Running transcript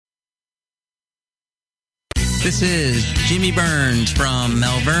This is Jimmy Burns from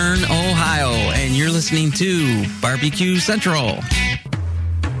Malvern, Ohio, and you're listening to Barbecue Central.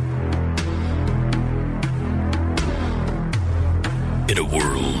 In a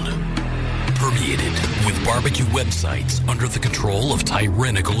world permeated with barbecue websites under the control of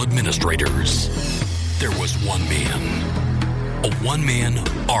tyrannical administrators, there was one man, a one-man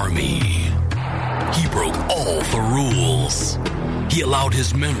army. He broke all the rules. He allowed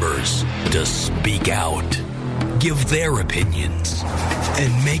his members to speak out, give their opinions,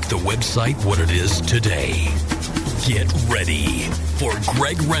 and make the website what it is today. Get ready for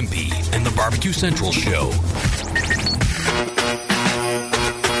Greg Rempe and the Barbecue Central Show.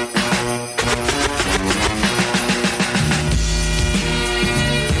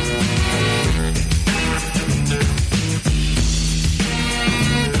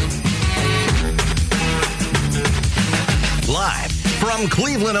 Live from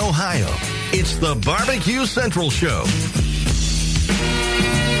Cleveland, Ohio, it's the Barbecue Central Show.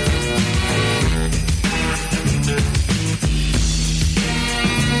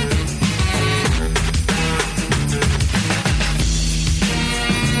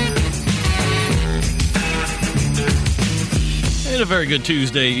 And a very good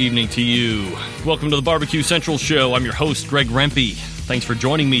Tuesday evening to you. Welcome to the Barbecue Central Show. I'm your host, Greg Rempe. Thanks for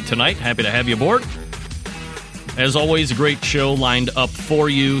joining me tonight. Happy to have you aboard. As always, a great show lined up for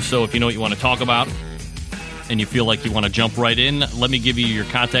you, so if you know what you want to talk about and you feel like you want to jump right in, let me give you your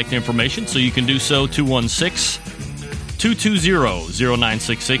contact information so you can do so.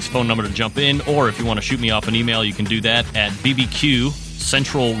 216-220-0966, phone number to jump in, or if you want to shoot me off an email, you can do that at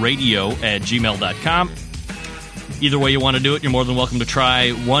bbqcentralradio@gmail.com. Either way you want to do it, you're more than welcome to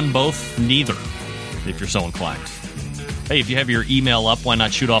try one, both, neither, if you're so inclined. Hey, if you have your email up, why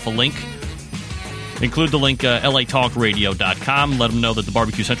not shoot off a link? Include the link, latalkradio.com. Let them know that the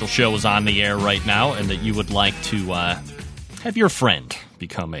Barbecue Central Show is on the air right now and that you would like to have your friend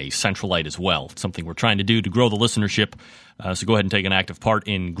become a Centralite as well. It's something we're trying to do to grow the listenership. So go ahead and take an active part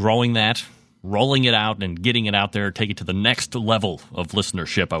in growing that, rolling it out, and getting it out there. Take it to the next level of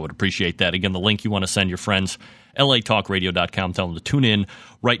listenership. I would appreciate that. Again, the link you want to send your friends, latalkradio.com. Tell them to tune in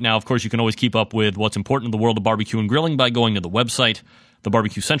right now. Of course, you can always keep up with what's important in the world of barbecue and grilling by going to the website,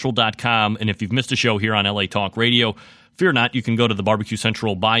 thebarbecuecentral.com. And if you've missed a show here on LA Talk Radio, fear not, you can go to the Barbecue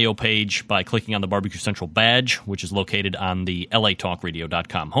Central bio page by clicking on the Barbecue Central badge, which is located on the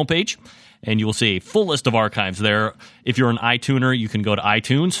latalkradio.com homepage. And you will see a full list of archives there. If you're an iTuner, you can go to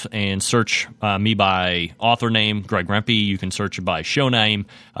iTunes and search me by author name, Greg Rempe. You can search by show name.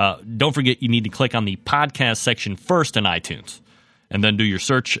 Don't forget, you need to click on the podcast section first in iTunes, and then do your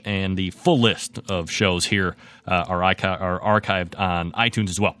search, and the full list of shows here are archived on iTunes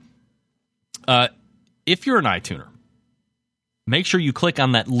as well. If you're an iTuner, make sure you click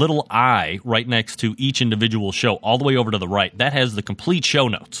on that little I right next to each individual show all the way over to the right. That has the complete show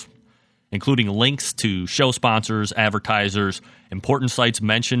notes, including links to show sponsors, advertisers, important sites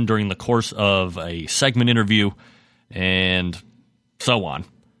mentioned during the course of a segment interview, and so on.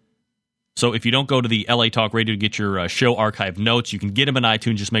 So if you don't go to the LA Talk Radio to get your show archive notes, you can get them in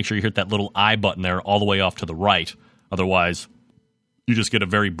iTunes. Just make sure you hit that little I button there all the way off to the right. Otherwise, you just get a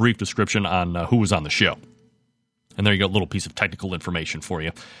very brief description on who was on the show. And there you go, a little piece of technical information for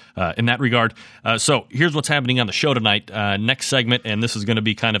you in that regard. So here's what's happening on the show tonight. Next segment, and this is going to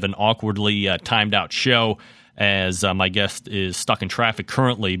be kind of an awkwardly timed out show, as my guest is stuck in traffic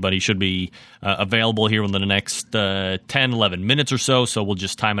currently, but he should be available here within the next 10, 11 minutes or so. So we'll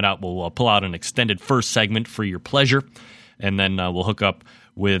just time it out. We'll pull out an extended first segment for your pleasure, and then we'll hook up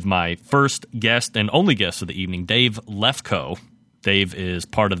with my first guest and only guest of the evening, Dave Lefko. Dave is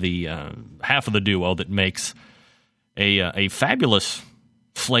part of the half of the duo that makes a fabulous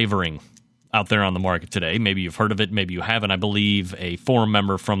flavoring out there on the market today. Maybe you've heard of it, maybe you haven't. I believe a forum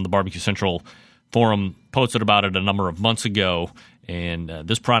member from the Barbecue Central forum posted about it a number of months ago, and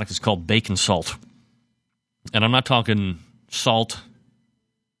this product is called Bacon Salt. And I'm not talking salt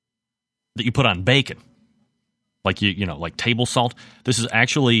that you put on bacon, like like table salt. This is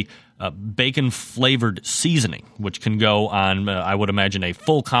actually bacon-flavored seasoning, which can go on, I would imagine, a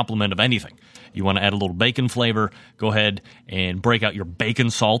full complement of anything. You want to add a little bacon flavor, go ahead and break out your bacon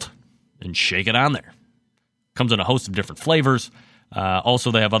salt and shake it on there. Comes in a host of different flavors.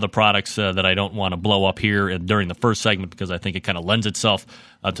 Also, they have other products that I don't want to blow up here during the first segment because I think it kind of lends itself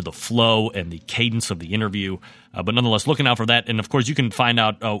to the flow and the cadence of the interview. But nonetheless, looking out for that. And, of course, you can find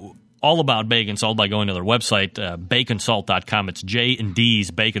out all about Bacon Salt by going to their website, baconsalt.com. It's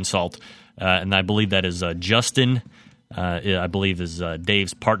J&D's Bacon Salt. And I believe that is Justin, I believe is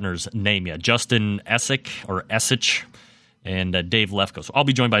Dave's partner's name. Yeah, Justin Essich or Essich and Dave Lefko. So I'll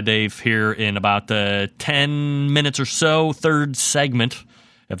be joined by Dave here in about 10 minutes or so, third segment,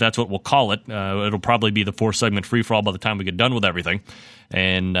 if that's what we'll call it. It'll probably be the 4-segment free-for-all by the time we get done with everything.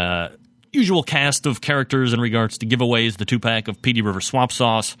 And usual cast of characters in regards to giveaways, the 2-pack of PD River Swamp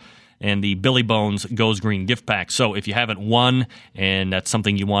Sauce, and the Billy Bones Goes Green gift pack. So if you haven't won and that's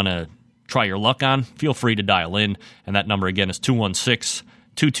something you want to try your luck on, feel free to dial in. And that number again is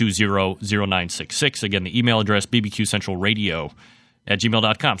 216-220-0966. Again, the email address,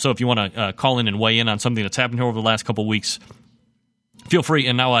 bbqcentralradio@gmail.com. So if you want to call in and weigh in on something that's happened here over the last couple of weeks, feel free.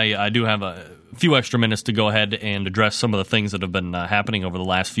 And now I do have a few extra minutes to go ahead and address some of the things that have been happening over the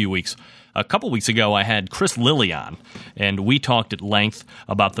last few weeks. A couple weeks ago, I had Chris Lilly on, and we talked at length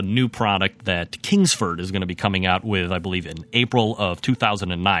about the new product that Kingsford is going to be coming out with, I believe, in April of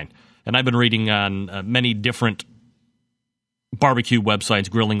 2009. And I've been reading on many different barbecue websites,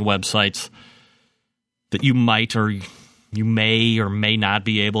 grilling websites, that you might or you may or may not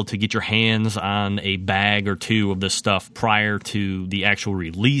be able to get your hands on a bag or two of this stuff prior to the actual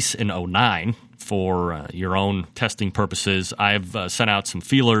release in 2009 for your own testing purposes. I've sent out some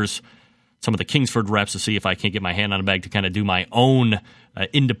feelers, some of the Kingsford reps, to see if I can't get my hand on a bag to kind of do my own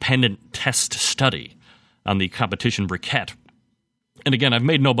independent test study on the competition briquette. And again, I've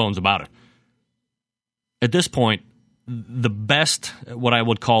made no bones about it. At this point, the best, what I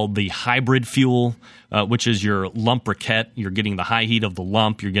would call the hybrid fuel, which is your lump briquette. You're getting the high heat of the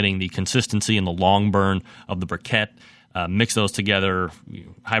lump. You're getting the consistency and the long burn of the briquette. Mix those together.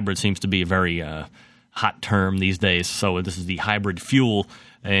 Hybrid seems to be a very hot term these days. So this is the hybrid fuel.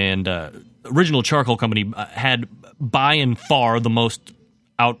 And Original Charcoal Company had by and far the most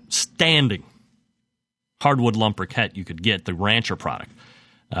outstanding hardwood lump briquette you could get, the Rancher product.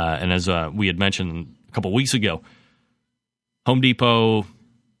 And as we had mentioned a couple weeks ago, Home Depot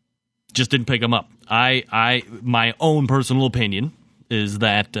just didn't pick them up. My own personal opinion is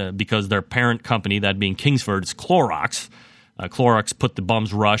that because their parent company, that being Kingsford, is Clorox. Clorox put the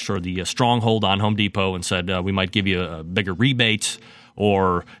bum's rush or the stronghold on Home Depot and said, we might give you bigger rebates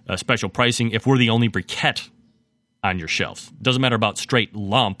or special pricing if we're the only briquette on your shelves. Doesn't matter about straight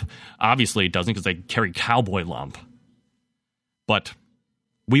lump. Obviously it doesn't, because they carry cowboy lump. But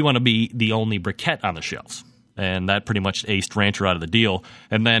we want to be the only briquette on the shelves. And that pretty much aced Rancher out of the deal.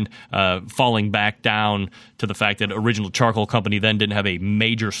 And then falling back down to the fact that Original Charcoal Company then didn't have a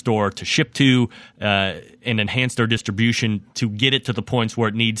major store to ship to and enhance their distribution to get it to the points where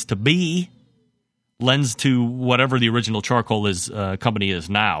it needs to be, lends to whatever the Original Charcoal company is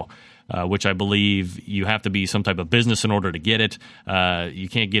now, which I believe you have to be some type of business in order to get it. You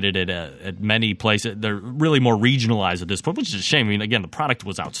can't get it at many places. They're really more regionalized at this point, which is a shame. I mean, again, the product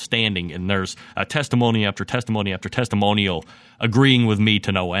was outstanding, and there's testimony after testimony after testimonial agreeing with me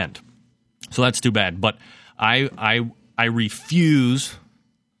to no end. So that's too bad. But I refuse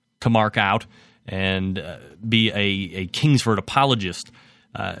to mark out and be a Kingsford apologist.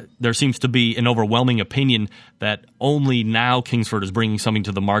 There seems to be an overwhelming opinion that only now Kingsford is bringing something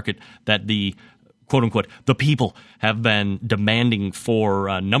to the market that the quote-unquote the people have been demanding for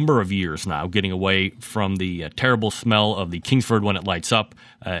a number of years now, getting away from the terrible smell of the Kingsford when it lights up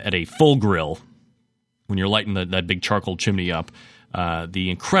at a full grill, when you're lighting that big charcoal chimney up, the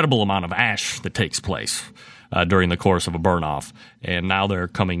incredible amount of ash that takes place during the course of a burn-off. And now they're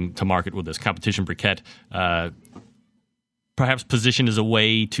coming to market with this competition briquette, perhaps positioned as a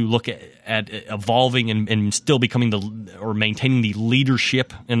way to look at evolving and still becoming or maintaining the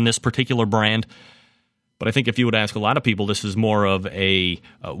leadership in this particular brand. But I think if you would ask a lot of people, this is more of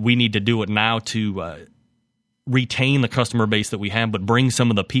we need to do it now to retain the customer base that we have, but bring some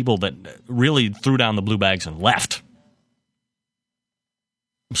of the people that really threw down the blue bags and left.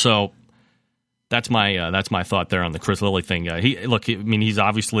 So that's my thought there on the Chris Lilly thing. He's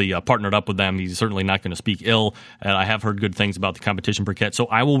obviously partnered up with them. He's certainly not going to speak ill. And I have heard good things about the competition briquette. So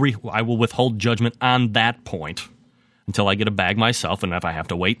I will withhold judgment on that point until I get a bag myself. And if I have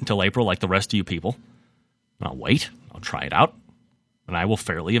to wait until April, like the rest of you people, I'll wait. I'll try it out, and I will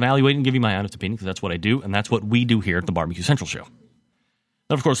fairly evaluate and give you my honest opinion, because that's what I do, and that's what we do here at the Barbecue Central Show.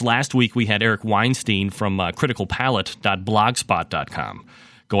 Then, of course, last week we had Eric Weinstein from criticalpalate.blogspot.com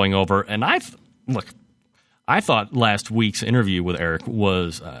going over, and I thought last week's interview with Eric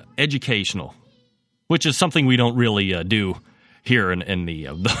was educational, which is something we don't really do here in the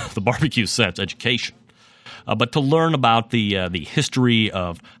barbecue sense, education. But to learn about the history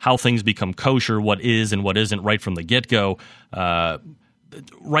of how things become kosher, what is and what isn't right from the get-go,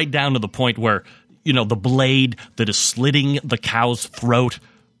 right down to the point where, the blade that is slitting the cow's throat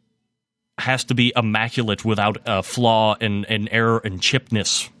has to be immaculate without a flaw and error and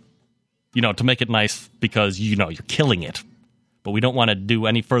chippedness, to make it nice, because, you're killing it. but we don't want to do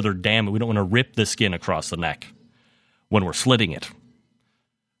any further damage. We don't want to rip the skin across the neck when we're slitting it.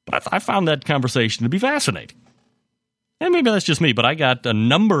 But I found that conversation to be fascinating. And maybe that's just me, but I got a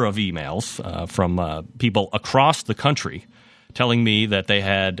number of emails from people across the country telling me that they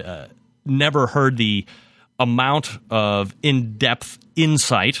had never heard the amount of in-depth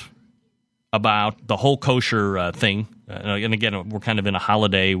insight about the whole kosher thing. And again, we're kind of in a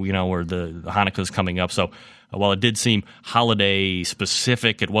holiday, where the Hanukkah's coming up. So while it did seem holiday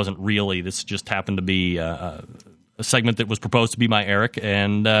specific, it wasn't really. This just happened to be a segment that was proposed to be by Eric.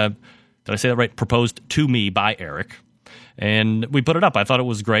 And did I say that right? Proposed to me by Eric. And we put it up. I thought it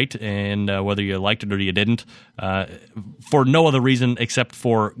was great, and whether you liked it or you didn't, for no other reason except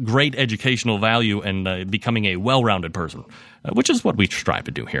for great educational value and becoming a well-rounded person, which is what we strive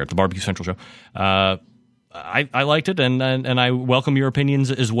to do here at the Barbecue Central Show. I liked it, and I welcome your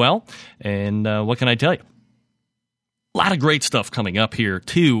opinions as well. And what can I tell you? A lot of great stuff coming up here,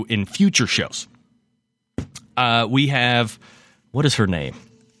 too, in future shows. We have, what is her name?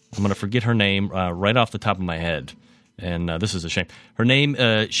 I'm going to forget her name right off the top of my head. And this is a shame. Her name,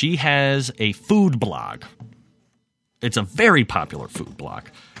 she has a food blog. It's a very popular food blog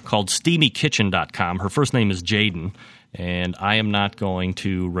called SteamyKitchen.com. Her first name is Jaden, and I am not going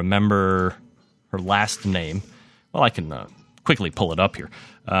to remember her last name. Well, I can quickly pull it up here.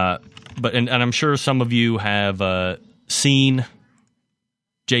 But I'm sure some of you have seen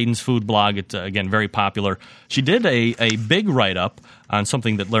Jaden's food blog. It's, again, very popular. She did a big write-up on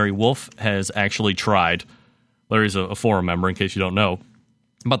something that Larry Wolf has actually tried. Larry's a forum member, in case you don't know,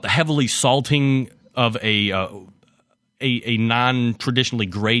 about the heavily salting of a non-traditionally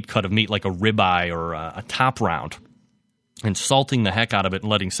great cut of meat, like a ribeye or a top round, and salting the heck out of it and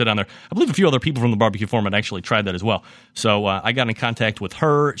letting it sit on there. I believe a few other people from the barbecue forum had actually tried that as well. So I got in contact with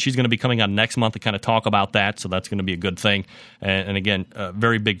her. She's going to be coming on next month to kind of talk about that, so that's going to be a good thing. And again, a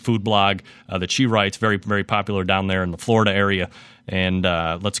very big food blog that she writes, very, very popular down there in the Florida area. And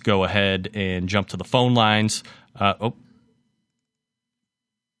let's go ahead and jump to the phone lines.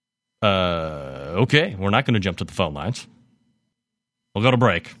 Okay, we're not going to jump to the phone lines. We'll go to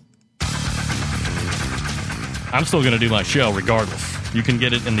break. I'm still going to do my show regardless. You can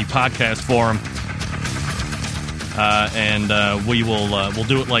get it in the podcast forum, and we'll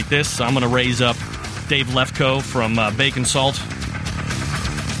do it like this. I'm going to raise up Dave Lefkoe from Bacon Salt.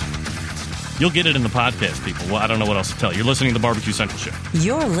 You'll get it in the podcast, people. Well, I don't know what else to tell you. You're listening to the Barbecue Central Show.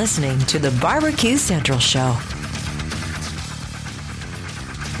 You're listening to the Barbecue Central Show.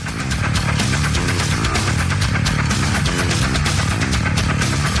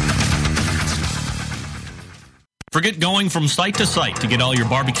 Forget going from site to site to get all your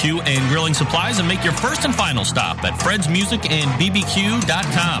barbecue and grilling supplies and make your first and final stop at Fred's Music and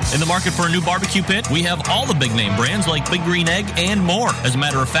BBQ.com. In the market for a new barbecue pit, we have all the big name brands like Big Green Egg and more. As a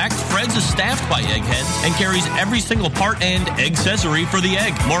matter of fact, Fred's is staffed by eggheads and carries every single part and accessory for the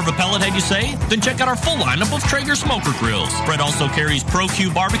egg. More of a pellet head, you say? Then check out our full lineup of Traeger smoker grills. Fred also carries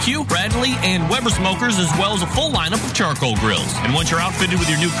Pro-Q Barbecue, Bradley, and Weber smokers, as well as a full lineup of charcoal grills. And once you're outfitted with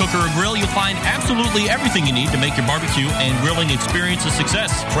your new cooker or grill, you'll find absolutely everything you need to make your barbecue and grilling experience a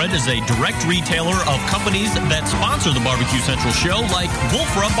success. Fred is a direct retailer of companies that sponsor the Barbecue Central Show, like Wolf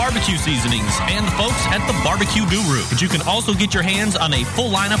Rub Barbecue Seasonings and the folks at the Barbecue Guru. But you can also get your hands on a full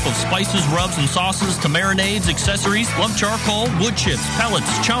lineup of spices, rubs, and sauces to marinades, accessories, love charcoal, wood chips,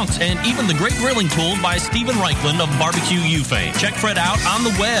 pellets, chunks, and even the great grilling tools by Steven Reichland of Barbecue U fame. Check Fred out on the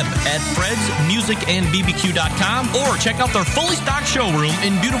web at fredsmusicandbbq.com or check out their fully stocked showroom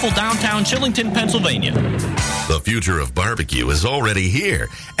in beautiful downtown Chillington, Pennsylvania. The future of barbecue is already here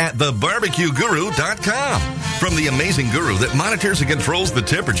at thebarbecueguru.com. From the amazing guru that monitors and controls the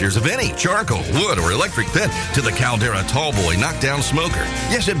temperatures of any charcoal, wood, or electric pit to the Caldera Tallboy knockdown smoker.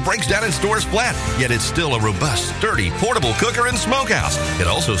 Yes, it breaks down and stores flat, yet it's still a robust, sturdy, portable cooker and smokehouse. It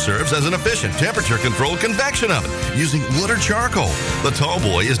also serves as an efficient temperature-controlled convection oven using wood or charcoal. The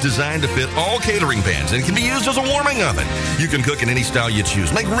Tallboy is designed to fit all catering pans and can be used as a warming oven. You can cook in any style you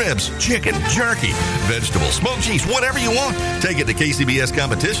choose, like ribs, chicken, jerky, vegetables, smoked cheese, whatever you want. Take it to KCBS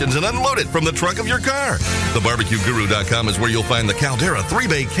competitions and unload it from the trunk of your car. TheBarbecueGuru.com is where you'll find the Caldera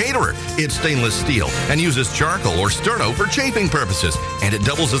 3-Bay Caterer. It's stainless steel and uses charcoal or sterno for chafing purposes. And it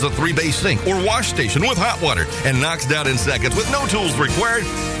doubles as a 3-bay sink or wash station with hot water and knocks down in seconds with no tools required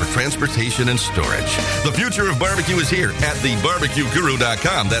for transportation and storage. The future of barbecue is here at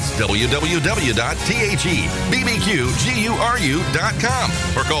TheBarbecueGuru.com. That's www.thebbqguru.com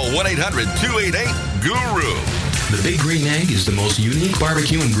or call 1-800-288-GURU. The Big Green Egg is the most unique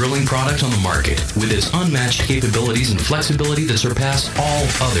barbecue and grilling product on the market, with its unmatched capabilities and flexibility that surpass all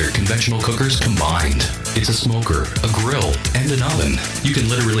other conventional cookers combined. It's a smoker, a grill, and an oven. You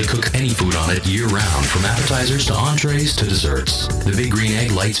can literally cook any food on it year-round, from appetizers to entrees to desserts. The Big Green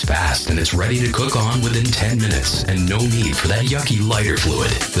Egg lights fast, and it's ready to cook on within 10 minutes, and no need for that yucky lighter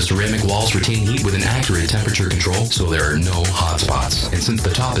fluid. The ceramic walls retain heat with an accurate temperature control, so there are no hot spots. And since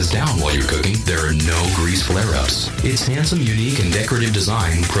the top is down while you're cooking, there are no grease flare-ups. Its handsome, unique, and decorative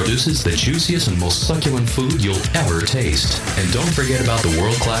design produces the juiciest and most succulent food you'll ever taste. And don't forget about the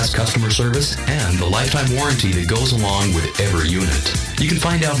world-class customer service and the lifetime warranty that goes along with every unit. You can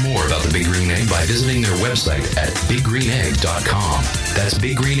find out more about the Big Green Egg by visiting their website at biggreenegg.com. That's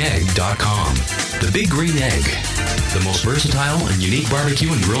biggreenegg.com. The Big Green Egg, the most versatile and unique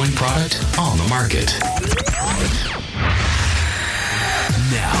barbecue and grilling product on the market.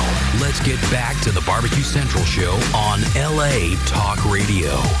 Now, let's get back to the Barbecue Central Show on LA Talk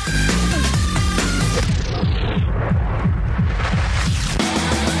Radio.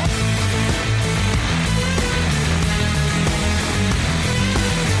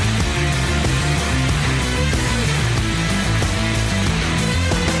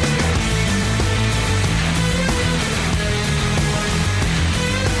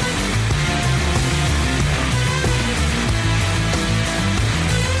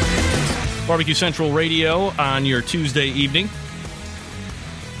 Barbecue Central Radio on your Tuesday evening.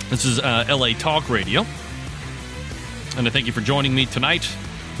 This is LA Talk Radio. And I thank you for joining me tonight.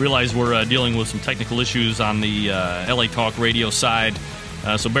 Realize we're dealing with some technical issues on the LA Talk Radio side.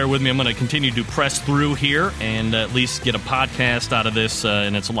 So bear with me. I'm going to continue to press through here and at least get a podcast out of this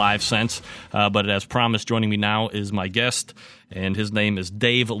in its live sense. But as promised, joining me now is my guest, and his name is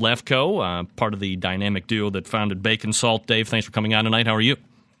Dave Lefko, part of the dynamic duo that founded Bacon Salt. Dave, thanks for coming on tonight. How are you?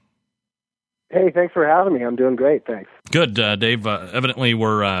 Hey, thanks for having me. I'm doing great, thanks. Good, Dave. Evidently,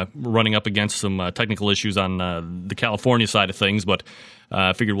 we're running up against some technical issues on the California side of things, but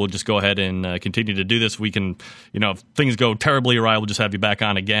I figured we'll just go ahead and continue to do this. We can, if things go terribly awry, we'll just have you back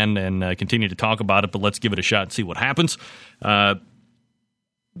on again and continue to talk about it, but let's give it a shot and see what happens.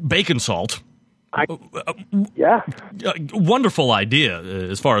 Bacon Salt. Yeah. Wonderful idea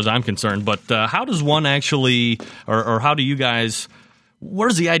as far as I'm concerned, but how does one actually, or how do you guys... Where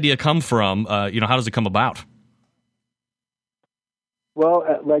does the idea come from? How does it come about? Well,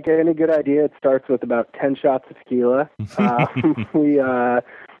 like any good idea, it starts with about 10 shots of tequila. We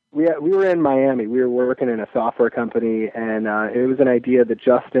were in Miami. We were working in a software company, and it was an idea that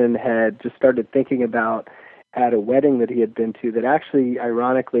Justin had just started thinking about at a wedding that he had been to that actually,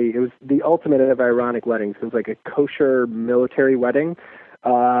 ironically, it was the ultimate of ironic weddings. It was like a kosher military wedding.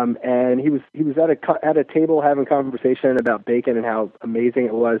 And he was at a table having a conversation about bacon and how amazing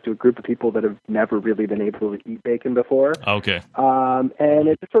it was to a group of people that have never really been able to eat bacon before. Okay. And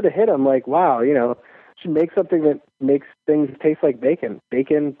it just sort of hit him like, wow, should make something that makes things taste like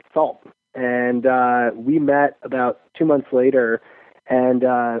bacon salt. And we met about 2 months later, and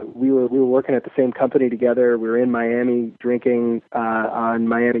we were working at the same company together. We were in Miami drinking on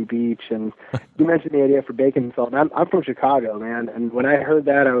Miami Beach, and you mentioned the idea for bacon salt. I'm from Chicago, man, and when I heard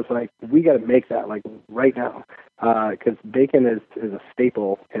that, I was like, we got to make that like right now, because bacon is a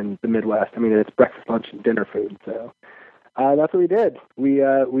staple in the Midwest. I mean, it's breakfast, lunch, and dinner food. So that's what we did.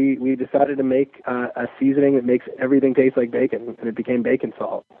 We decided to make a seasoning that makes everything taste like bacon, and it became bacon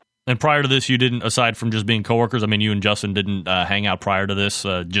salt. And prior to this, you didn't, aside from just being coworkers, I mean, you and Justin didn't hang out prior to this.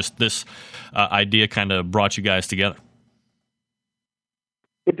 Just this idea kind of brought you guys together.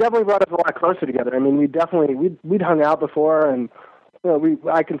 It definitely brought us a lot closer together. I mean, we'd hung out before, and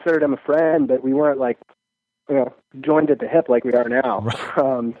I considered him a friend, but we weren't like joined at the hip like we are now.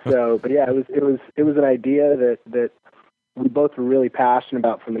 But yeah, it was an idea that we both were really passionate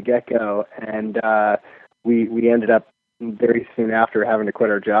about from the get-go, and we ended up very soon after having to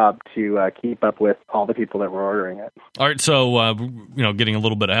quit our job to keep up with all the people that were ordering it. All right, so, getting a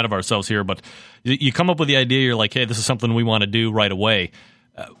little bit ahead of ourselves here, but you come up with the idea, you're like, hey, this is something we want to do right away.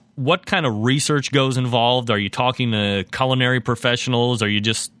 What kind of research goes involved? Are you talking to culinary professionals? Are you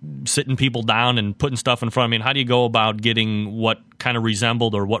just sitting people down and putting stuff in front? I mean, how do you go about getting what kind of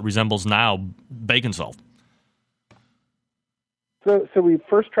resembled or what resembles now bacon salt? So we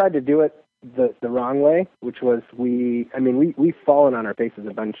first tried to do it the wrong way, which was we've fallen on our faces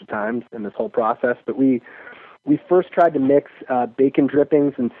a bunch of times in this whole process, but we first tried to mix bacon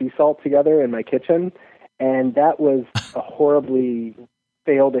drippings and sea salt together in my kitchen, and that was a horribly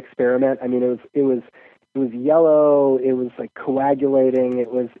failed experiment. I mean, it was yellow, it was like coagulating,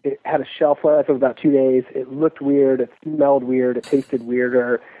 it had a shelf life of about 2 days, it looked weird, it smelled weird, it tasted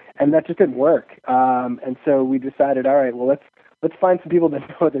weirder, and that just didn't work. And so we decided, all right, well, let's find some people that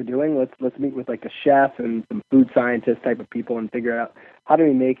know what they're doing. Let's meet with like a chef and some food scientist type of people and figure out how do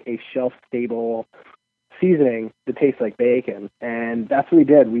we make a shelf-stable seasoning that tastes like bacon. And that's what we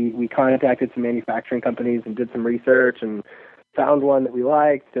did. We contacted some manufacturing companies and did some research and found one that we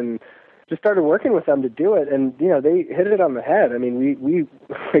liked and just started working with them to do it. And, you know, they hit it on the head. I mean, we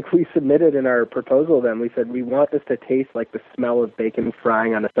submitted in our proposal then, we said, we want this to taste like the smell of bacon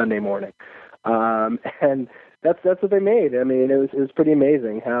frying on a Sunday morning. And that's what they made. I mean, it was pretty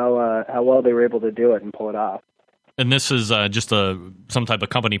amazing how well they were able to do it and pull it off. And this is just some type of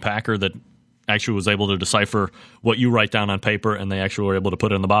company packer that actually was able to decipher what you write down on paper, and they actually were able to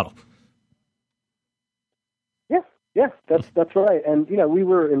put it in the bottle. Yeah, that's right. And, you know, we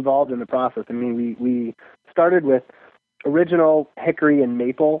were involved in the process. I mean, we started with original hickory and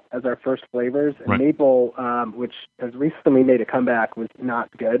maple as our first flavors. And right. Maple, which has recently made a comeback, was not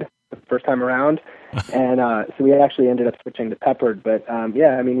good the first time around. And so we actually ended up switching to peppered. But,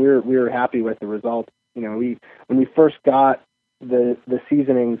 yeah, I mean, we were happy with the results. You know, when we first got the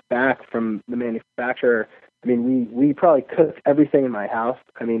seasonings back from the manufacturer, I mean, we probably cooked everything in my house.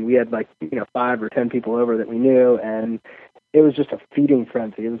 I mean, we had 5 or 10 people over that we knew, and it was just a feeding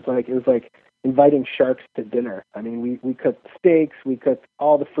frenzy. It was like inviting sharks to dinner. I mean, we cooked steaks, we cooked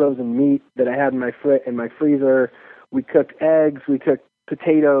all the frozen meat that I had in my freezer. We cooked eggs, we cooked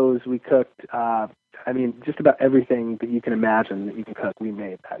potatoes, we cooked just about everything that you can imagine that you can cook, we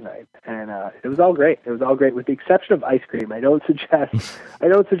made that night. And it was all great. It was all great with the exception of ice cream. I don't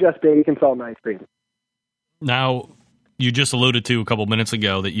suggest bacon, salt, and ice cream. Now, you just alluded to a couple minutes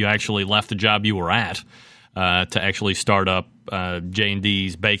ago that you actually left the job you were at to actually start up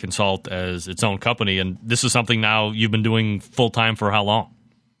J&D's Bacon Salt as its own company, and this is something now you've been doing full-time for how long?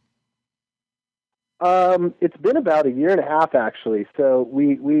 It's been about 1.5 years, actually. So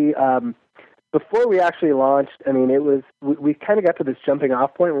we before we actually launched, I mean, we kind of got to this jumping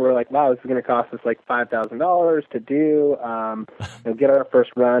off point where we're like, wow, this is going to cost us like $5,000 to do, get our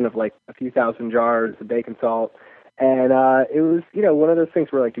first run of like a few thousand jars of bacon salt. And it was, one of those things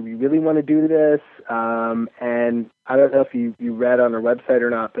where like, do we really want to do this? And I don't know if you read on our website or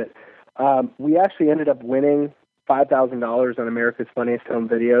not, but we actually ended up winning $5,000 on America's Funniest Home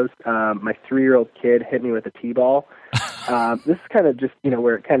Videos. My 3-year-old kid hit me with a T-ball. This is kind of just,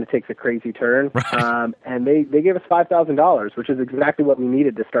 where it kind of takes a crazy turn. Right. And they gave us $5,000, which is exactly what we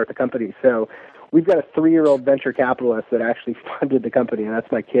needed to start the company. So we've got a 3-year-old venture capitalist that actually funded the company, and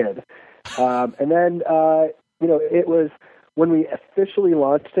that's my kid. And then, it was when we officially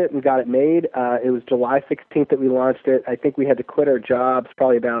launched it and got it made, it was July 16th that we launched it. I think we had to quit our jobs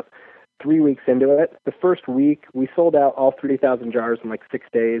probably about 3 weeks into it. The first week, we sold out all 3,000 jars in like 6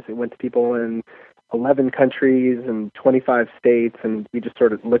 days. It went to people in 11 countries and 25 states, and we just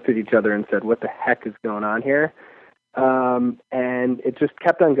sort of looked at each other and said, what the heck is going on here? And it just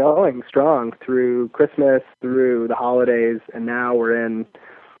kept on going strong through Christmas, through the holidays, and now we're in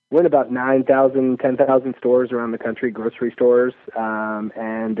about 9,000, 10,000 stores around the country, grocery stores,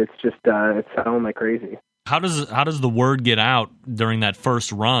 and it's just it's selling like crazy. How does the word get out during that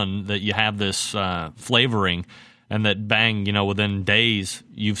first run that you have this flavoring, and that bang, within days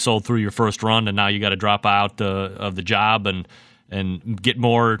you've sold through your first run, and now you got to drop out of the job and get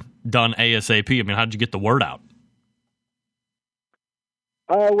more done ASAP? I mean, how did you get the word out?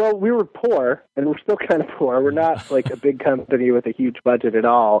 Well, we were poor, and we're still kind of poor. We're not like a big company with a huge budget at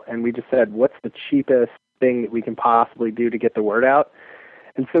all, and we just said, what's the cheapest thing that we can possibly do to get the word out?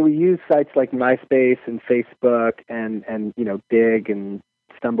 And so we use sites like MySpace and Facebook and Dig and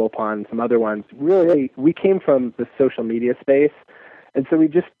StumbleUpon, some other ones. Really, we came from the social media space, and so we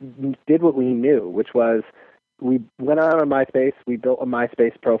just did what we knew, which was we went out on MySpace, we built a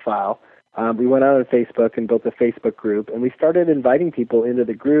MySpace profile, we went out on Facebook and built a Facebook group, and we started inviting people into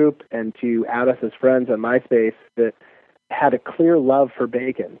the group and to add us as friends on MySpace that had a clear love for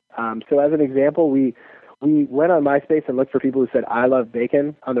bacon. So as an example, we went on MySpace and looked for people who said, I love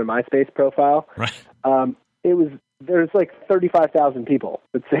bacon on their MySpace profile. Right. There's like 35,000 people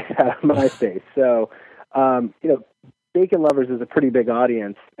that say that on MySpace. So, bacon lovers is a pretty big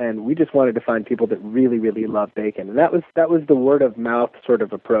audience, and we just wanted to find people that really, really love bacon. And that was the word of mouth sort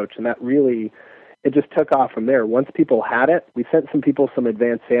of approach. And that really, it just took off from there. Once people had it, we sent some people some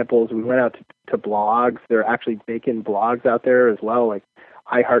advanced samples. We went out to blogs. There are actually bacon blogs out there as well, like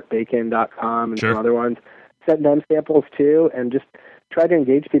iHeartBacon.com and Sure. some other ones. Sent them samples too, and just tried to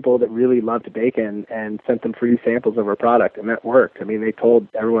engage people that really loved bacon and sent them free samples of our product, and that worked. I mean, they told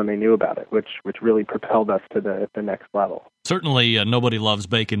everyone they knew about it, which really propelled us to the next level. Certainly, nobody loves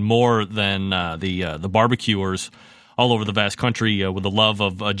bacon more than the barbecuers. all over the vast country with the love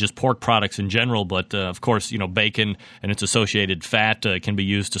of just pork products in general. But, of course, bacon and its associated fat can be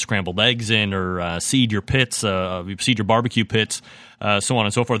used to scrambled eggs in or seed your pits, seed your barbecue pits, so on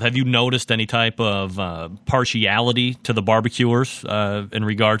and so forth. Have you noticed any type of partiality to the barbecuers in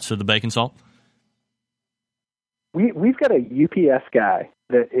regards to the bacon salt? We've got a UPS guy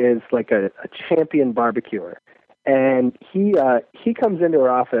that is like a champion barbecuer. And he comes into our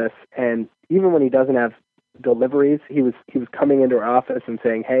office, and even when he doesn't have deliveries, he was coming into our office and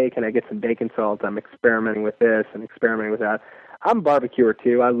saying, "Hey, can I get some bacon salt? I'm experimenting with this and experimenting with that." I'm a barbecuer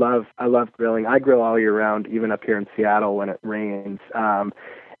too. I love grilling. I grill all year round, even up here in Seattle when it rains.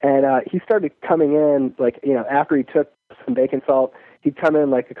 And he started coming in, after he took some bacon salt, he'd come in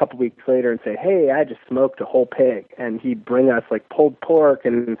like a couple weeks later and say, "Hey, I just smoked a whole pig." And he'd bring us like pulled pork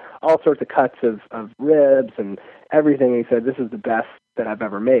and all sorts of cuts of ribs and everything. And he said, "This is the best that I've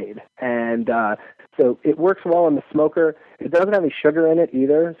ever made." And so it works well on the smoker. It doesn't have any sugar in it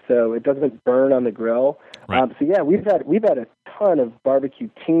either, so it doesn't burn on the grill. Right. So yeah, we've had a ton of barbecue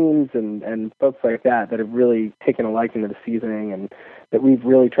teams and folks like that have really taken a liking to the seasoning, and that we've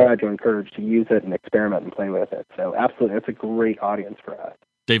really tried to encourage to use it and experiment and play with it. So absolutely, it's a great audience for us.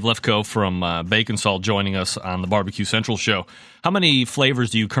 Dave Lefkoe from Bacon Salt joining us on the Barbecue Central show. How many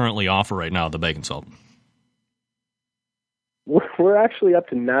flavors do you currently offer right now at the Bacon Salt? We're actually up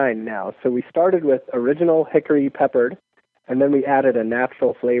to 9 now. So we started with original hickory peppered, and then we added a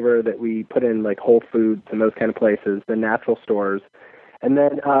natural flavor that we put in like Whole Foods and those kind of places, the natural stores. And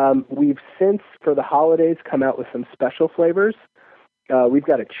then we've since, for the holidays, come out with some special flavors. We've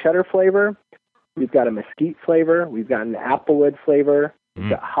got a cheddar flavor, we've got a mesquite flavor, we've got an applewood flavor,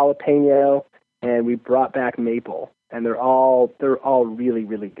 we've got jalapeno, and we brought back maple. And they're all really,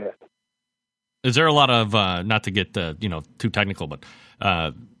 really good. Is there a lot of not to get too technical, but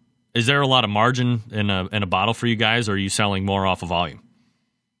is there a lot of margin in a bottle for you guys, or are you selling more off of volume?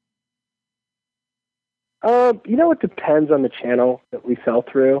 It depends on the channel that we sell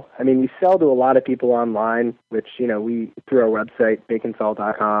through. I mean, we sell to a lot of people online, which, we, through our website,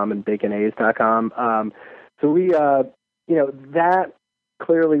 baconsalt.com and baconace.com. So we, that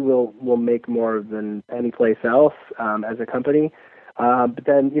clearly will make more than any place else as a company. But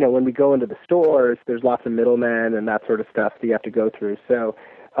then, when we go into the stores, there's lots of middlemen and that sort of stuff that you have to go through. So,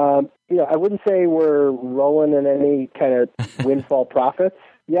 I wouldn't say we're rolling in any kind of windfall profits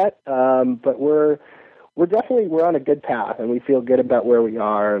yet, but we're on a good path, and we feel good about where we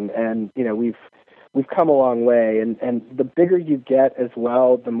are, and we've come a long way, and the bigger you get as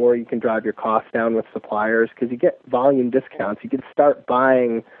well, the more you can drive your costs down with suppliers, because you get volume discounts. You can start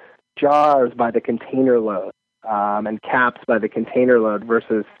buying jars by the container load, and caps by the container load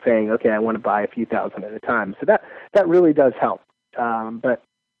versus saying, okay, I want to buy a few thousand at a time. So that really does help. But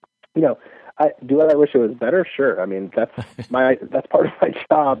I wish it was better? Sure. I mean, that's part of my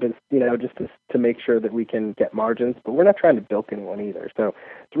job is, just to make sure that we can get margins, but we're not trying to bilk anyone either. So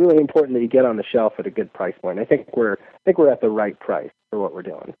it's really important that you get on the shelf at a good price point. I think we're at the right price for what we're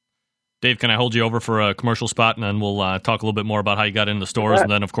doing. Dave, can I hold you over for a commercial spot, and then we'll talk a little bit more about how you got into the stores, and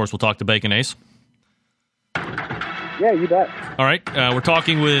then, of course, we'll talk to Bacon Ace? Yeah, you bet. All right. We're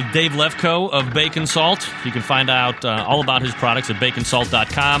talking with Dave Lefkoe of Bacon Salt. You can find out all about his products at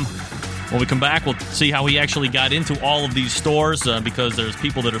baconsalt.com. When we come back, we'll see how he actually got into all of these stores, because there's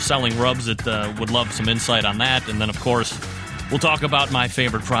people that are selling rubs that would love some insight on that. And then, of course, we'll talk about my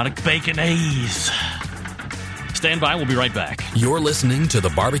favorite product, Bacon Ace. Stand by. We'll be right back. You're listening to the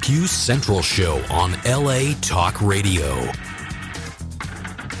Barbecue Central Show on LA Talk Radio.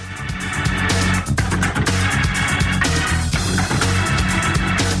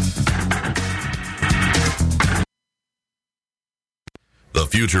 The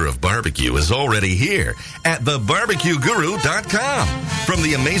future of barbecue is already here at thebarbecueguru.com. From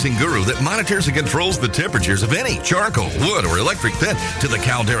the amazing guru that monitors and controls the temperatures of any charcoal, wood, or electric pit to the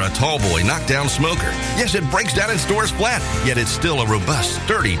Caldera Tallboy knockdown smoker. Yes, it breaks down and stores flat, yet it's still a robust,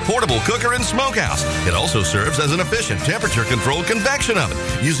 sturdy, portable cooker and smokehouse. It also serves as an efficient temperature-controlled convection oven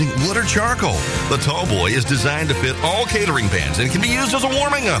using wood or charcoal. The Tallboy is designed to fit all catering pans and can be used as a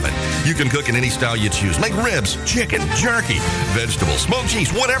warming oven. You can cook in any style you choose. Make ribs, chicken, jerky, vegetables, smoked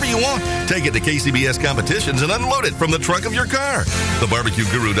cheese, whatever you want. Take it to KCBS competitions and unload it from the trunk of your car.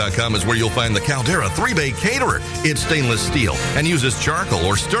 TheBarbecueGuru.com is where you'll find the Caldera 3-Bay Caterer. It's stainless steel and uses charcoal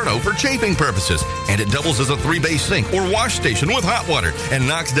or sterno for chafing purposes. And it doubles as a 3-bay sink or wash station with hot water and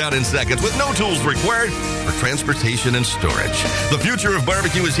knocks down in seconds with no tools required for transportation and storage. The future of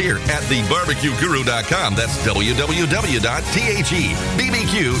barbecue is here at TheBarbecueGuru.com. That's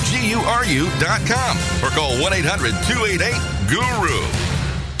www.thebbqguru.com or call 1-800-288-GURU.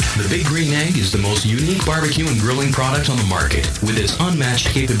 The Big Green Egg is the most unique barbecue and grilling product on the market, with its unmatched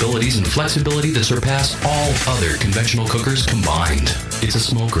capabilities and flexibility that surpass all other conventional cookers combined. It's a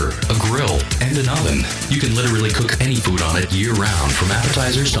smoker, a grill, and an oven. You can literally cook any food on it year-round, from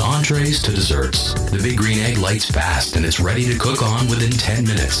appetizers to entrees to desserts. The Big Green Egg lights fast, and it's ready to cook on within 10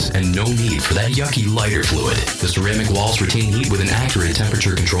 minutes, and no need for that yucky lighter fluid. The ceramic walls retain heat with an accurate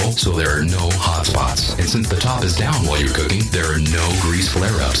temperature control, so there are no hot spots. And since the top is down while you're cooking, there are no grease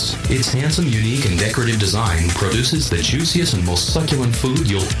flare-ups. Its handsome, unique, and decorative design produces the juiciest and most succulent food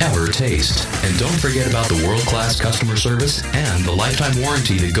you'll ever taste. And don't forget about the world-class customer service and the lifetime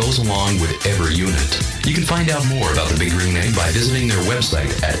warranty that goes along with every unit. You can find out more about the Big Green Egg by visiting their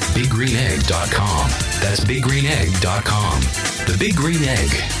website at biggreenegg.com. That's biggreenegg.com. The Big Green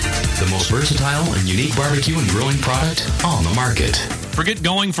Egg, the most versatile and unique barbecue and grilling product on the market. Forget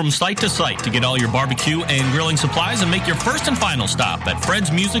going from site to site to get all your barbecue and grilling supplies and make your first and final stop at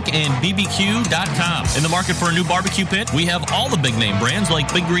Fred's Music and BBQ.com. In the market for a new barbecue pit, we have all the big name brands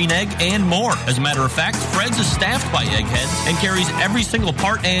like Big Green Egg and more. As a matter of fact, Fred's is staffed by eggheads and carries every single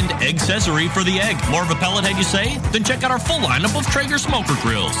part and accessory for the egg. More of a pellet head, you say? Then check out our full lineup of Traeger smoker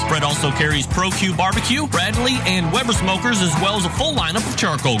grills. Fred also carries Pro-Q Barbecue, Bradley, and Weber smokers, as well as a full lineup of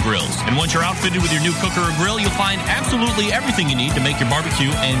charcoal grills. And once you're outfitted with your new cooker or grill, you'll find absolutely everything you need to make your barbecue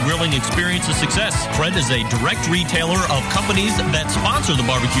and grilling experience a success. Fred is a direct retailer of companies that sponsor the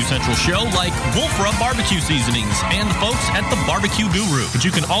Barbecue Central show, like Wolf Rub Barbecue Seasonings and the folks at the Barbecue Guru. But you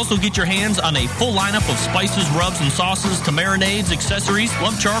can also get your hands on a full lineup of spices, rubs, and sauces to marinades, accessories,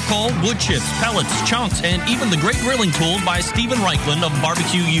 lump charcoal, wood chips, pellets, chunks, and even the great grilling tools by Stephen Reichland of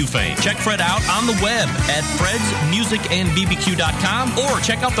Barbecue U fame. Check Fred out on the web at fredsmusicandbbq.com or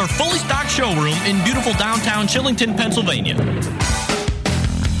check out their fully stocked showroom in beautiful downtown Chillington, Pennsylvania.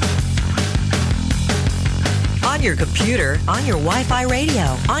 On your computer, on your Wi-Fi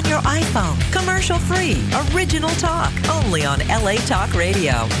radio, on your iPhone. Commercial-free, original talk. Only on LA Talk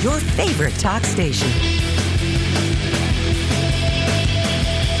Radio, your favorite talk station.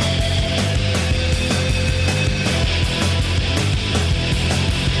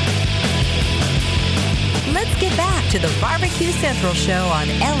 Let's get back to the Barbecue Central show on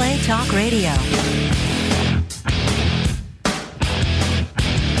LA Talk Radio.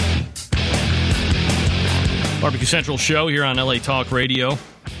 Barbecue Central show here on LA Talk Radio,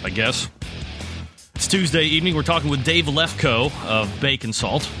 I guess. It's Tuesday evening. We're talking with Dave Lefko of Bacon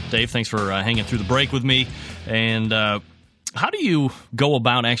Salt. Dave, thanks for hanging through the break with me. And how do you go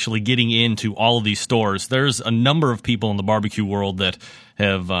about actually getting into all of these stores? There's a number of people in the barbecue world that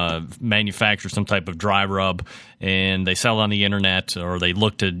have manufactured some type of dry rub, and they sell on the internet, or they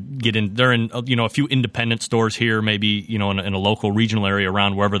look to get in. They're in a few independent stores here, maybe in a local regional area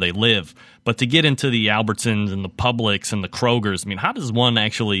around wherever they live. But to get into the Albertsons and the Publix and the Krogers, I mean, how does one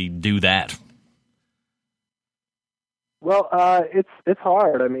actually do that? Well, it's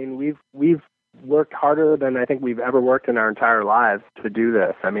hard. I mean, we've worked harder than I think we've ever worked in our entire lives to do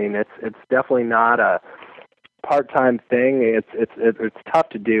this. I mean, it's definitely not a part-time thing. It's tough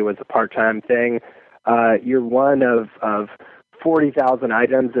to do as a part-time thing. You're one of 40,000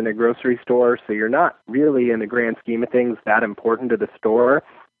 items in a grocery store, so you're not really, in the grand scheme of things, that important to the store.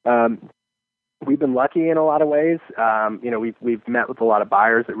 We've been lucky in a lot of ways. We've met with a lot of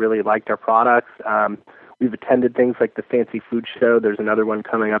buyers that really liked our products. We've attended things like the Fancy Food Show. There's another one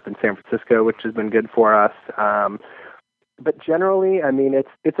coming up in San Francisco, which has been good for us. But generally, I mean,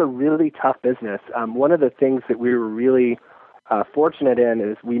 it's a really tough business. One of the things that we were really fortunate in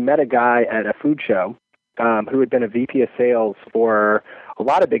is we met a guy at a food show who had been a VP of sales for a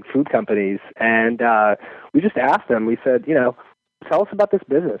lot of big food companies, and we just asked him. We said, tell us about this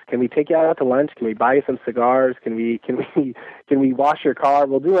business. Can we take you out to lunch? Can we buy you some cigars? Can we wash your car?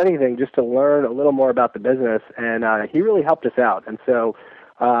 We'll do anything just to learn a little more about the business. And he really helped us out. And so,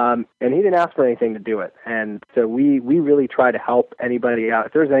 and he didn't ask for anything to do it. And so we really try to help anybody out.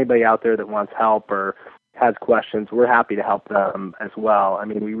 If there's anybody out there that wants help or has questions, we're happy to help them as well. I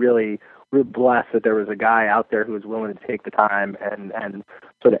mean, we're blessed that there was a guy out there who was willing to take the time and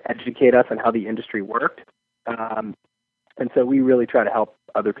sort of educate us on how the industry worked. And so we really try to help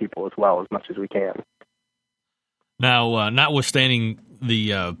other people as well as much as we can. Now, notwithstanding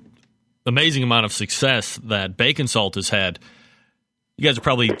the amazing amount of success that Bacon Salt has had, you guys are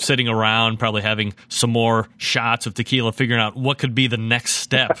probably sitting around, probably having some more shots of tequila, figuring out what could be the next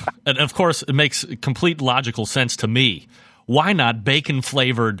step. And, of course, it makes complete logical sense to me. Why not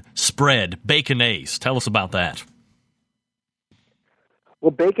bacon-flavored spread, Baconaise? Tell us about that.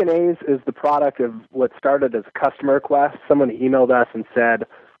 Well, Baconaise is the product of what started as a customer request. Someone emailed us and said,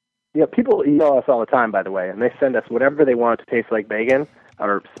 people email us all the time, by the way, and they send us whatever they want to taste like bacon.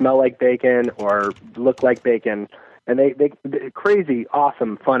 or smell like bacon or look like bacon. And they crazy,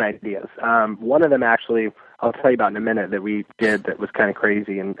 awesome, fun ideas. One of them actually, I'll tell you about in a minute, that we did that was kind of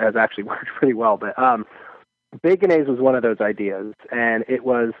crazy and has actually worked pretty well. But Baconaise was one of those ideas, and it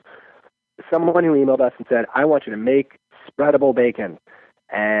was someone who emailed us and said, I want you to make spreadable bacon,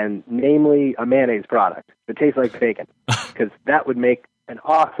 and namely a mayonnaise product that tastes like bacon, because that would make an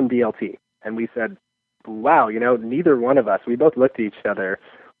awesome BLT. And we said, wow, neither one of us, we both looked at each other.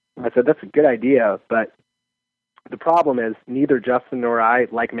 I said, that's a good idea, but the problem is neither Justin nor I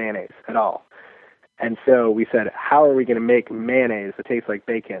like mayonnaise at all. And so we said, how are we going to make mayonnaise that tastes like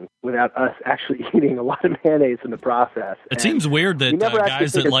bacon without us actually eating a lot of mayonnaise in the process? It seems weird that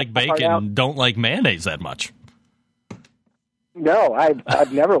guys that like bacon don't like mayonnaise that much. No,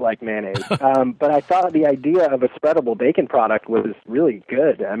 I've never liked mayonnaise. But I thought the idea of a spreadable bacon product was really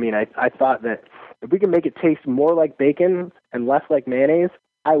good. I mean, I thought that if we can make it taste more like bacon and less like mayonnaise,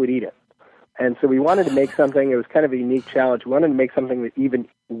 I would eat it. And so we wanted to make something, it was kind of a unique challenge. We wanted to make something that even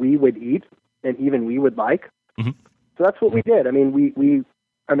we would eat and even we would like. Mm-hmm. So that's what we did. I mean,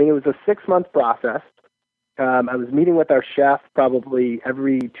 it was a 6-month process. I was meeting with our chef probably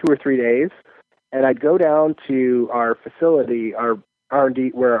every 2 or 3 days, and I'd go down to our facility, our R&D,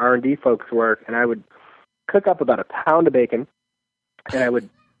 where our R&D folks work, and I would cook up about a pound of bacon, and I would,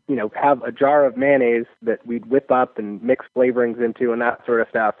 have a jar of mayonnaise that we'd whip up and mix flavorings into and that sort of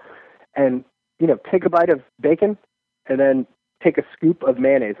stuff, and, take a bite of bacon, and then take a scoop of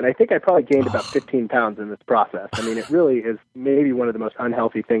mayonnaise. And I think I probably gained about 15 pounds in this process. I mean, it really is maybe one of the most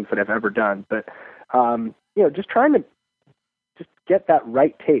unhealthy things that I've ever done. But, just trying to just get that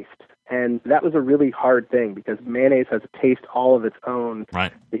right taste. And that was a really hard thing because mayonnaise has a taste all of its own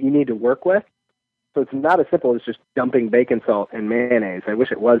that you need to work with. So it's not as simple as just dumping bacon salt and mayonnaise. I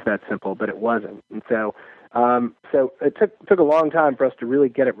wish it was that simple, but it wasn't. And so it took a long time for us to really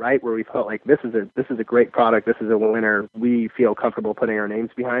get it right, where we felt like this is a great product, this is a winner. We feel comfortable putting our names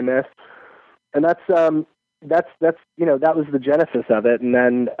behind this, and that was the genesis of it. And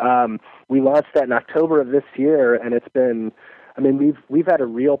then we launched that in October of this year, and it's been, we've had a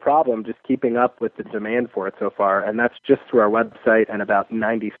real problem just keeping up with the demand for it so far, and that's just through our website and about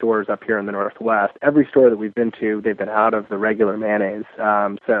 90 stores up here in the Northwest. Every store that we've been to, they've been out of the regular mayonnaise.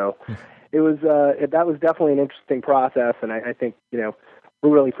 It was that was definitely an interesting process, and I think we're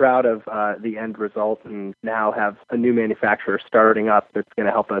really proud of the end result, and now have a new manufacturer starting up that's going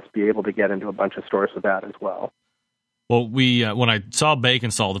to help us be able to get into a bunch of stores with that as well. Well, we when I saw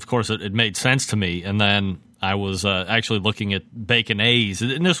bacon salt, of course, it made sense to me, and then I was actually looking at Baconaise,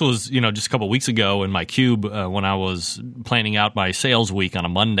 and this was just a couple of weeks ago in my cube when I was planning out my sales week on a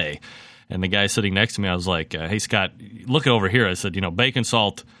Monday, and the guy sitting next to me, I was like, "Hey Scott, look over here." I said, bacon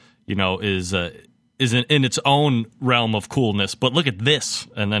salt, is in its own realm of coolness, but look at this.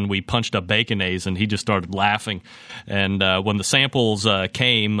 And then we punched up Baconaise, and he just started laughing. And when the samples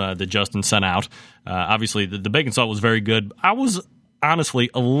came that Justin sent out, obviously the bacon salt was very good. I was honestly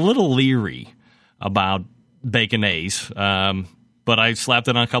a little leery about Baconaise, but I slapped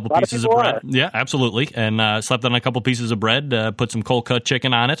it on a couple pieces of bread. Yeah, absolutely. And slapped it on a couple pieces of bread, put some cold cut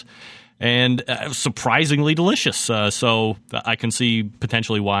chicken on it, and surprisingly delicious. So I can see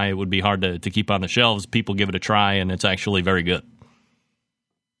potentially why it would be hard to keep on the shelves. People give it a try, and it's actually very good.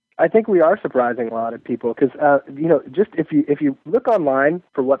 I think we are surprising a lot of people because, just if you look online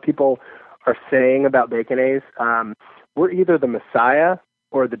for what people are saying about Baconaise, we're either the Messiah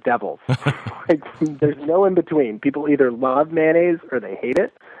or the devils. There's no in between. People either love mayonnaise or they hate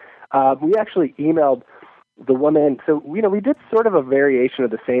it. We actually emailed the woman. So, we did sort of a variation of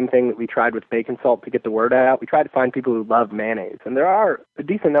the same thing that we tried with bacon salt to get the word out. We tried to find people who love mayonnaise, and there are a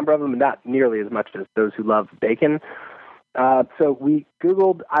decent number of them, not nearly as much as those who love bacon. So we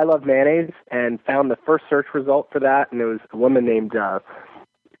Googled "I love mayonnaise" and found the first search result for that, and it was a woman named I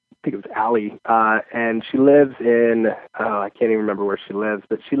think it was Allie, and she lives in I can't even remember where she lives,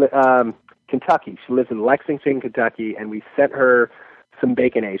 but Kentucky. She lives in Lexington, Kentucky, and we sent her some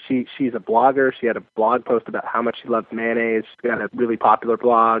Baconaise. She's a blogger. She had a blog post about how much she loves mayonnaise. She's got a really popular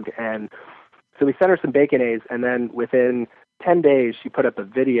blog, and so we sent her some Baconaise, and then within 10 days she put up a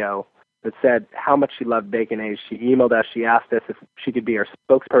video that said how much she loved Baconaise. She emailed us. She asked us if she could be our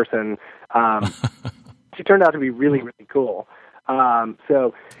spokesperson. She turned out to be really, really cool.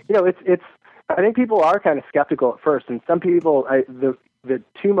 So, it's. I think people are kind of skeptical at first, and some people, the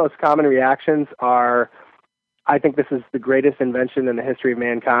two most common reactions are, I think this is the greatest invention in the history of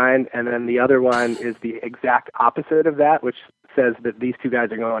mankind, and then the other one is the exact opposite of that, which says that these two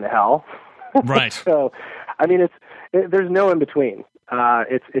guys are going to hell. Right. So, there's no in between.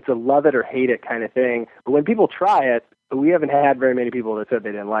 It's a love it or hate it kind of thing. But when people try it, we haven't had very many people that said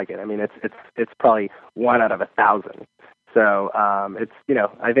they didn't like it. I mean, it's probably 1 out of 1,000. So it's, you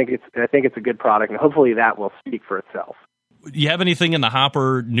know, I think it's a good product, and hopefully that will speak for itself. Do you have anything in the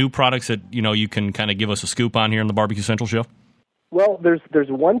hopper, new products that, you know, you can kind of give us a scoop on here in the Barbecue Central show? Well, there's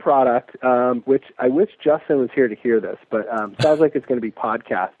one product which I wish Justin was here to hear this, but sounds like it's going to be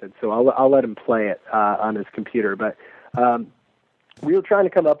podcasted, so I'll let him play it on his computer. But we were trying to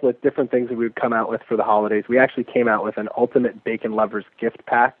come up with different things that we would come out with for the holidays. We actually came out with an Ultimate Bacon Lovers gift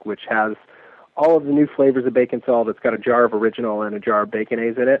pack, which has all of the new flavors of bacon salt. It's got a jar of original and a jar of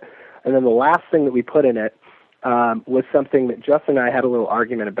Baconaise in it. And then the last thing that we put in it was something that Justin and I had a little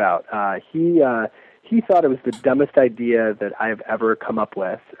argument about. He thought it was the dumbest idea that I've ever come up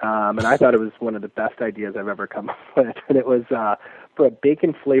with, and I thought it was one of the best ideas I've ever come up with. And it was for a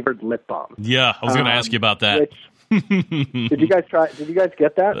bacon-flavored lip balm. Yeah, I was going to ask you about that. Did you guys try? Did you guys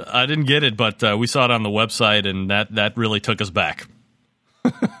get that? I didn't get it, but we saw it on the website, and that really took us back.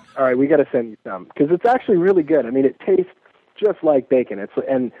 All right, we got to send you some because it's actually really good. I mean, it tastes just like bacon.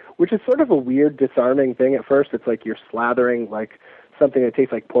 Which is sort of a weird, disarming thing at first. It's like you're slathering like something that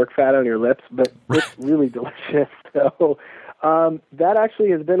tastes like pork fat on your lips, but it's really delicious. So that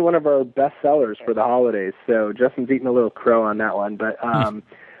actually has been one of our best sellers for the holidays. So Justin's eating a little crow on that one, but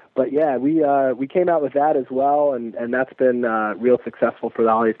yeah, we came out with that as well, and that's been real successful for the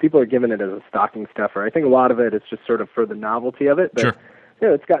holidays. People are giving it as a stocking stuffer. I think a lot of it is just sort of for the novelty of it, but sure. You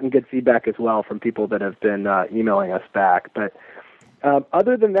know, it's gotten good feedback as well from people that have been emailing us back. But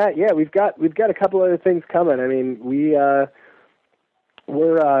other than that, yeah, we've got a couple other things coming. I mean, we're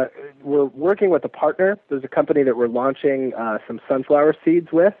working with a partner. There's a company that we're launching some sunflower seeds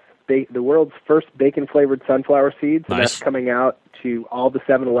with, the world's first bacon-flavored sunflower seeds. Nice. And that's coming out to all the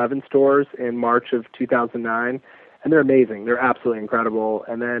 7-Eleven stores in March of 2009. And they're amazing. They're absolutely incredible.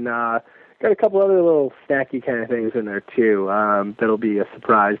 And then got a couple other little snacky kind of things in there, too, that'll be a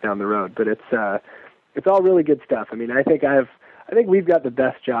surprise down the road. But it's all really good stuff. I mean, I think we've got the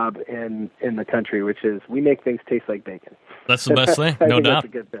best job in the country, which is we make things taste like bacon. That's the best thing, no doubt. That's a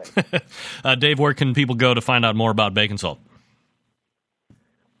good thing. Dave, where can people go to find out more about Bacon Salt?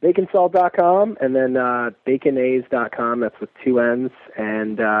 Baconsalt.com and then Baconaise.com. That's with 2 N's.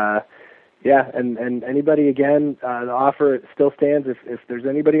 And and anybody, again, the offer still stands. If there's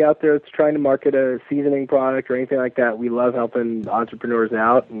anybody out there that's trying to market a seasoning product or anything like that, we love helping entrepreneurs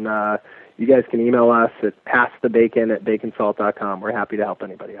out. And you guys can email us at passthebacon@baconsalt.com. We're happy to help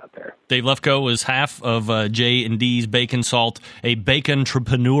anybody out there. Dave Lefkoe is half of J&D's Bacon Salt, a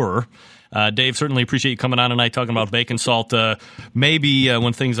bacon-trepreneur. Dave, certainly appreciate you coming on tonight talking about Bacon Salt. Maybe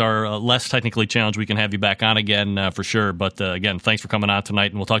when things are less technically challenged, we can have you back on again for sure. But again, thanks for coming on tonight,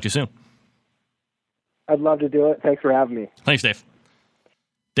 and we'll talk to you soon. I'd love to do it. Thanks for having me. Thanks, Dave.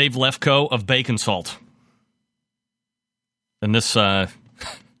 Dave Lefkoe of Bacon Salt. And this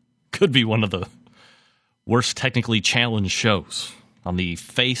could be one of the worst technically challenged shows on the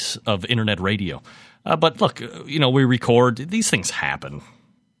face of internet radio. But look, we record. These things happen.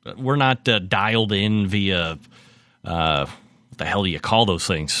 We're not dialed in via, what the hell do you call those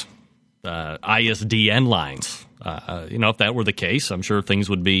things? ISDN lines. If that were the case, I'm sure things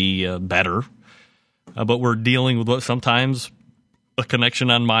would be better. But we're dealing with what sometimes a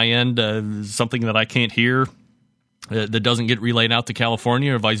connection on my end, something that I can't hear that doesn't get relayed out to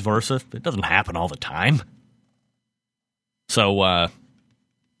California or vice versa. It doesn't happen all the time. So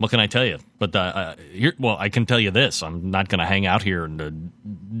what can I tell you? But I can tell you this. I'm not going to hang out here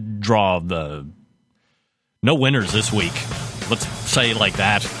and draw no winners this week. Let's say it like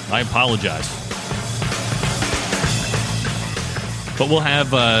that. I apologize. But we'll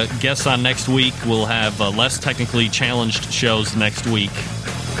have guests on next week. We'll have less technically challenged shows next week.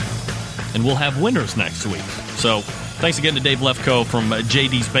 And we'll have winners next week. So thanks again to Dave Lefkoe from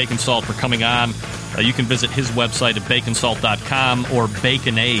JD's Bacon Salt for coming on. You can visit his website at baconsalt.com or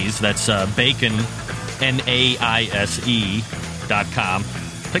Baconaise. That's bacon, Naise.com.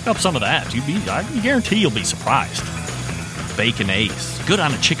 Pick up some of that. I guarantee you'll be surprised. Baconaise. Good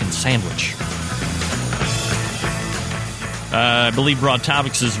on a chicken sandwich. I believe Broad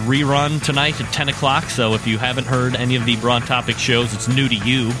Topics is rerun tonight at 10 o'clock, so if you haven't heard any of the Broad Topic shows, it's new to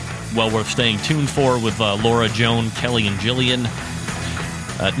you. Well worth staying tuned for with Laura, Joan, Kelly, and Jillian.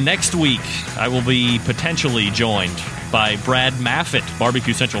 Next week, I will be potentially joined by Brad Maffitt,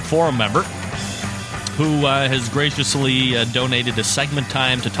 Barbecue Central Forum member, who has graciously donated a segment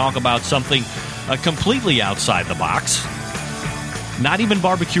time to talk about something completely outside the box. Not even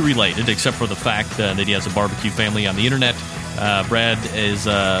barbecue related, except for the fact that he has a barbecue family on the internet. Brad is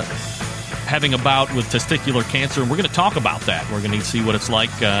having a bout with testicular cancer, and we're going to talk about that. We're going to see what it's like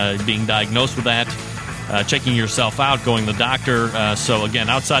being diagnosed with that. checking yourself out, going to the doctor. So, again,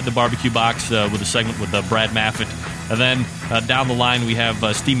 outside the barbecue box with a segment with Brad Maffett. And then down the line, we have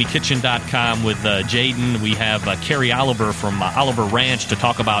SteamyKitchen.com with Jaden. We have Carrie Oliver from Oliver Ranch to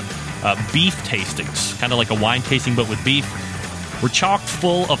talk about beef tastings, kind of like a wine tasting, but with beef. We're chock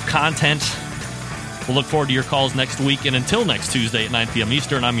full of content. We'll look forward to your calls next week. And until next Tuesday at 9 p.m.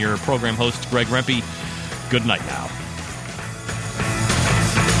 Eastern, I'm your program host, Greg Rempe. Good night now.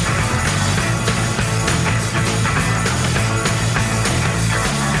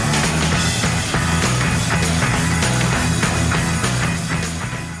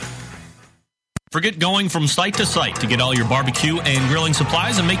 Forget going from site to site to get all your barbecue and grilling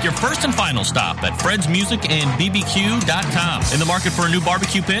supplies and make your first and final stop at Fred's Music and BBQ.com. In the market for a new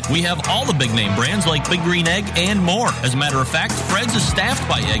barbecue pit, we have all the big name brands like Big Green Egg and more. As a matter of fact, Fred's is staffed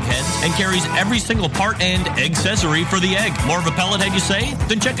by eggheads and carries every single part and accessory for the egg. More of a pellet head, you say?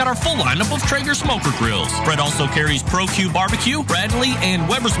 Then check out our full lineup of Traeger smoker grills. Fred also carries Pro-Q barbecue, Bradley, and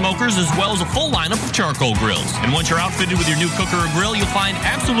Weber smokers, as well as a full lineup of charcoal grills. And once you're outfitted with your new cooker or grill, you'll find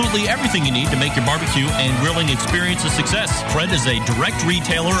absolutely everything you need to make your barbecue and grilling experience a success. Fred is a direct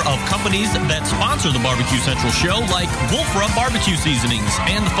retailer of companies that sponsor the Barbecue Central show, like Wolf Rub Barbecue Seasonings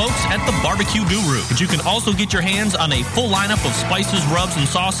and the folks at the Barbecue Guru. But you can also get your hands on a full lineup of spices, rubs, and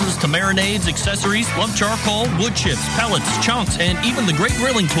sauces to marinades, accessories, love charcoal, wood chips, pellets, chunks, and even the great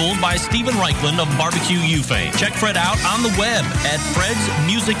grilling tools by Steven Reichland of Barbecue U fame. Check Fred out on the web at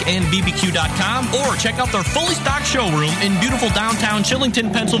fredsmusicandbbq.com or check out their fully stocked showroom in beautiful downtown Chillington,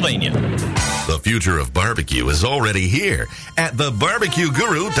 Pennsylvania. The future of barbecue is already here at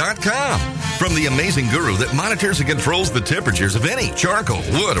thebarbecueguru.com. From the amazing guru that monitors and controls the temperatures of any charcoal,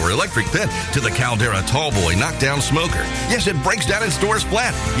 wood, or electric pit to the Caldera Tallboy knockdown smoker. Yes, it breaks down and stores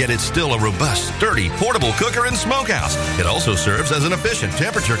flat, yet it's still a robust, sturdy, portable cooker and smokehouse. It also serves as an efficient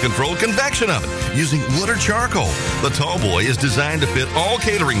temperature-controlled convection oven using wood or charcoal. The Tallboy is designed to fit all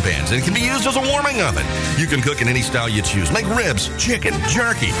catering pans and can be used as a warming oven. You can cook in any style you choose. Make ribs, chicken,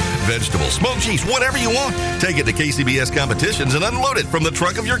 jerky, vegetables, smoked cheese, whatever you want. Take it to KCBS competitions and unload it from the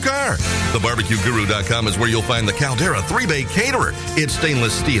trunk of your car. TheBarbecueGuru.com is where you'll find the Caldera 3-Bay Caterer. It's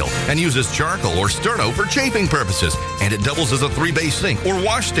stainless steel and uses charcoal or sterno for chafing purposes. And it doubles as a 3-bay sink or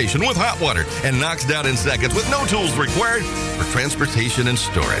wash station with hot water and knocks down in seconds with no tools required for transportation and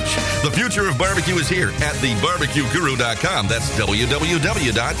storage. The future of barbecue is here at TheBarbecueGuru.com. That's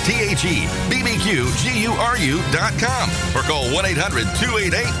www.thebbqguru.com or call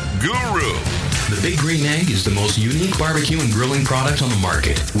 1-800-288-GURU. The Big Green Egg is the most unique barbecue and grilling product on the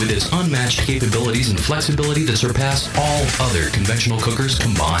market, with its unmatched capabilities and flexibility that surpass all other conventional cookers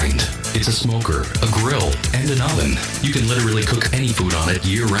combined. It's a smoker, a grill, and an oven. You can literally cook any food on it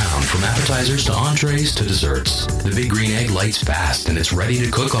year-round, from appetizers to entrees to desserts. The Big Green Egg lights fast, and it's ready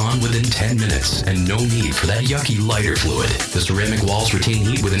to cook on within 10 minutes, and no need for that yucky lighter fluid. The ceramic walls retain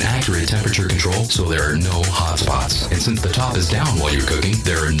heat with an accurate temperature control, so there are no hot spots. And since the top is down while you're cooking,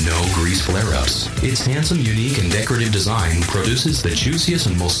 there are no grease flare-ups. Its handsome, unique, and decorative design produces the juiciest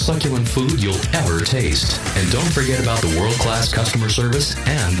and most succulent food you'll ever taste. And don't forget about the world-class customer service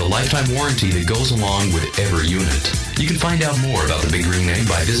and the lifetime warranty that goes along with every unit. You can find out more about the Big Green Egg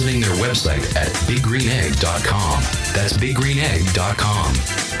by visiting their website at biggreenegg.com. That's biggreenegg.com.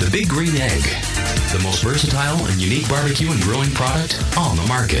 The Big Green Egg, the most versatile and unique barbecue and grilling product on the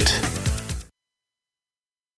market.